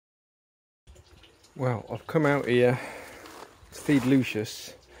Well, I've come out here to feed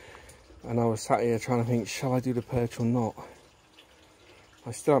Lucius, and I was sat here trying to think, shall I do the perch or not?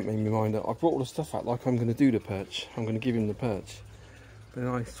 I still haven't made my mind up. I brought all the stuff out like I'm going to do the perch. I'm going to give him the perch. But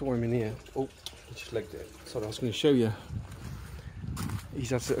then I saw him in here. Oh, he just legged it. So I was going to show you. He's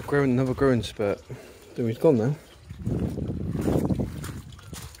had another growing spurt. So he's gone now.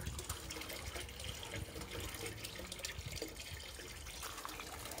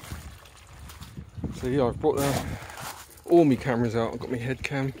 So yeah, I've brought all my cameras out. I've got my head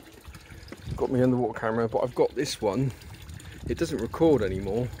cam, got my underwater camera, but I've got this one. It doesn't record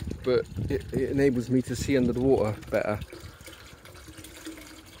anymore, but it enables me to see under the water better.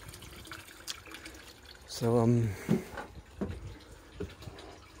 So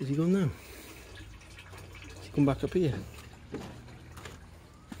is he gone now? Has he come back up here?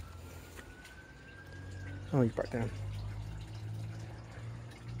 Oh, he's back down.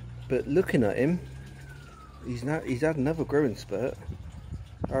 But looking at him, he's had another growing spurt.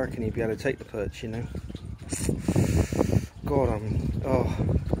 I reckon he'd be able to take the perch, you know. God,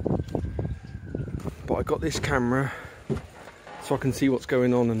 but I got this camera so I can see what's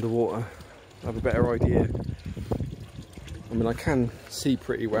going on underwater. I have a better idea. I mean, I can see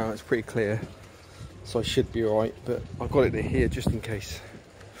pretty well, it's pretty clear, so I should be alright, but I've got it here just in case.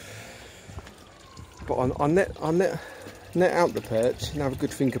 But I'll net out the perch and have a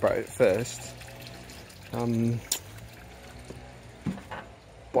good think about it first.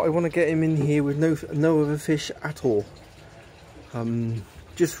 But I want to get him in here with no other fish at all.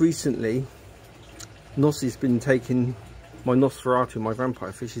 Just recently, Nossi's been taking, my Nosferatu, my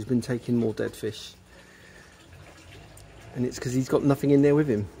vampire fish, has been taking more dead fish. And it's because he's got nothing in there with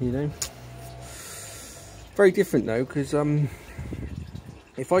him, you know. Very different though, because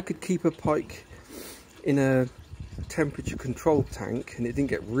if I could keep a pike in a temperature controlled tank and it didn't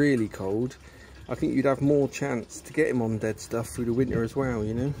get really cold, I think you'd have more chance to get him on dead stuff through the winter as well,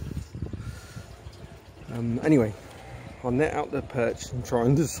 you know. Anyway, I'll net out the perch and try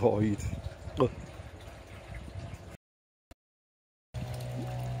and decide.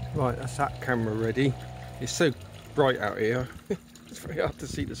 Right, that's that camera ready. It's so bright out here, it's very hard to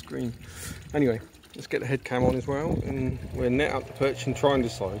see the screen. Anyway, let's get the head cam on as well, and we'll net out the perch and try and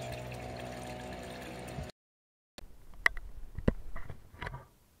decide.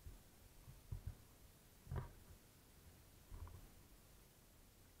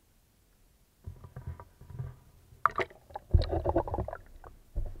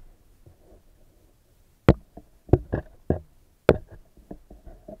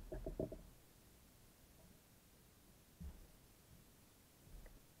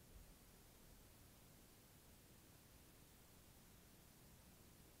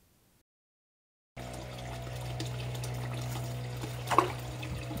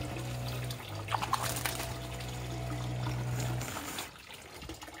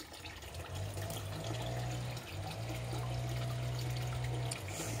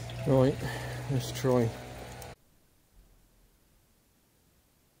 Right, let's try.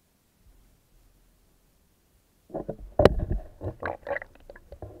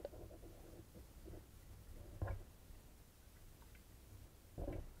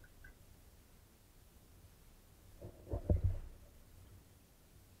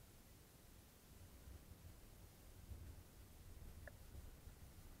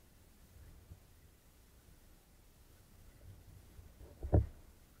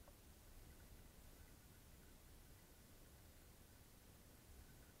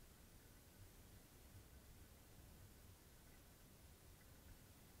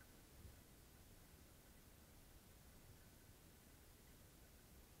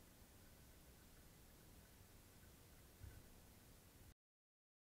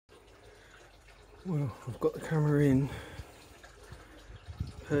 Well, I've got the camera in,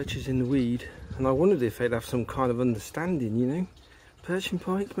 perch is in the weed, and I wondered if they'd have some kind of understanding, you know? Perch and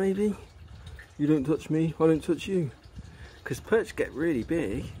pike, maybe? You don't touch me, I don't touch you. Because perch get really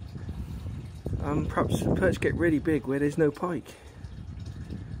big. Perhaps perch get really big where there's no pike.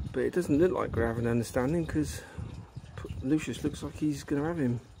 But it doesn't look like we're having an understanding, because Lucius looks like he's going to have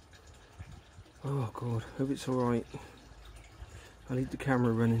him. Oh God, hope it's alright. I'll leave the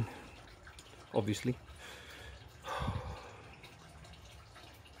camera running. Obviously.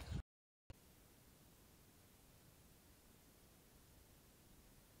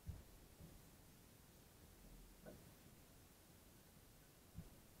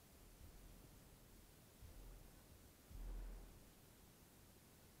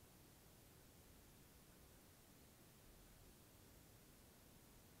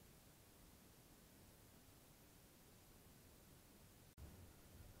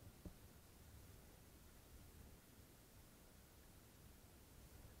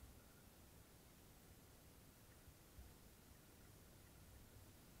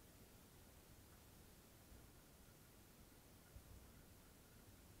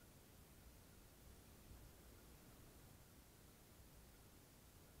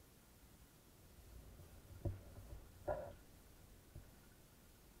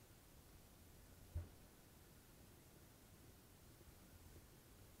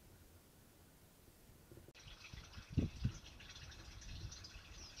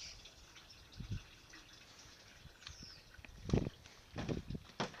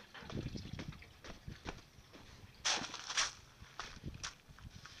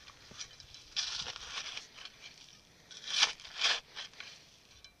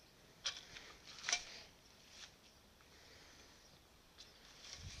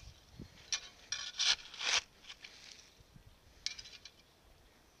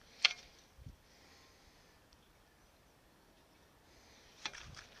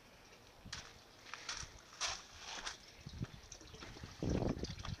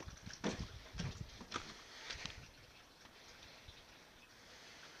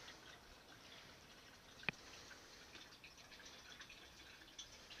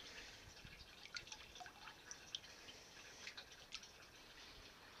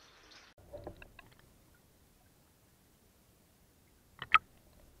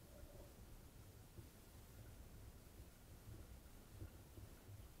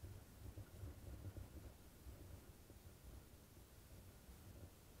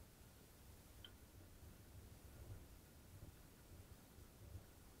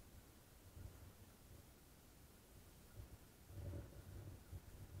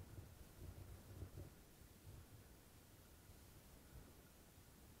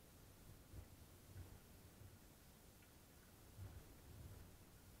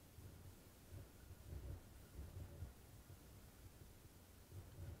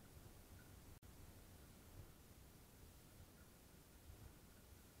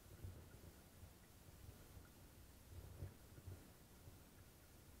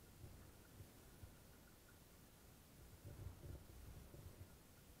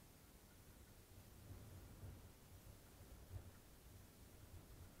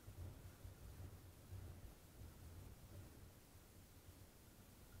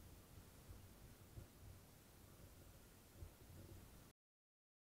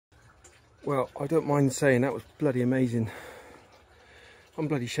 Well, I don't mind saying that was bloody amazing. I'm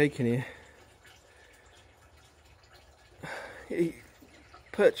bloody shaking here.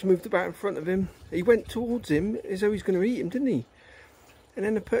 Perch moved about in front of him. He went towards him as though he's going to eat him, didn't he? And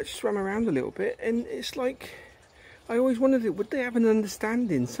then the perch swam around a little bit, and it's like, I always wondered, would they have an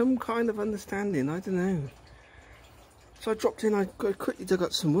understanding, some kind of understanding? I don't know. So I dropped in. I quickly dug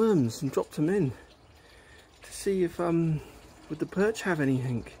up some worms and dropped them in to see if would the perch have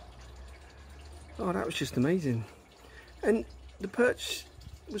anything. Oh, that was just amazing. And the perch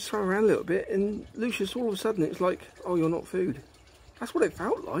was swimming around a little bit, and Lucius, all of a sudden, it was like, oh, you're not food. That's what it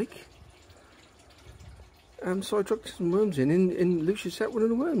felt like. So I dropped some worms in, and Lucius ate one of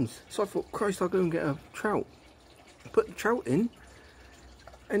the worms. So I thought, Christ, I'll go and get a trout. I put the trout in,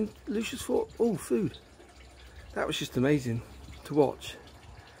 and Lucius thought, oh, food. That was just amazing to watch.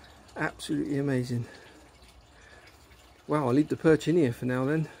 Absolutely amazing. Well, I'll leave the perch in here for now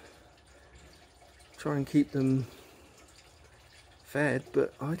then. Try and keep them fed,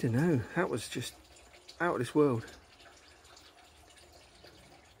 but I don't know. That was just out of this world.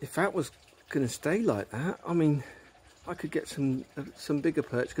 If that was going to stay like that, I mean, I could get some bigger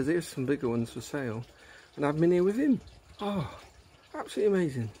perch, because there's some bigger ones for sale, and have them in here with him. Oh, absolutely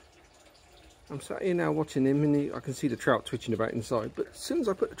amazing. I'm sat here now watching him, and I can see the trout twitching about inside, but as soon as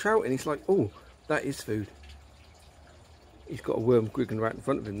I put the trout in, he's like, oh, that is food. He's got a worm wriggling right in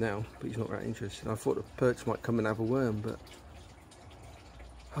front of him now, but he's not that interested. I thought the perch might come and have a worm, but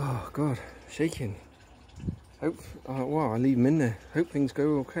oh God, shaking. Hope, well, I leave him in there. Hope things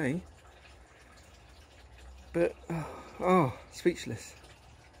go okay. But, oh, speechless.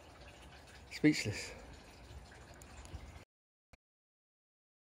 Speechless.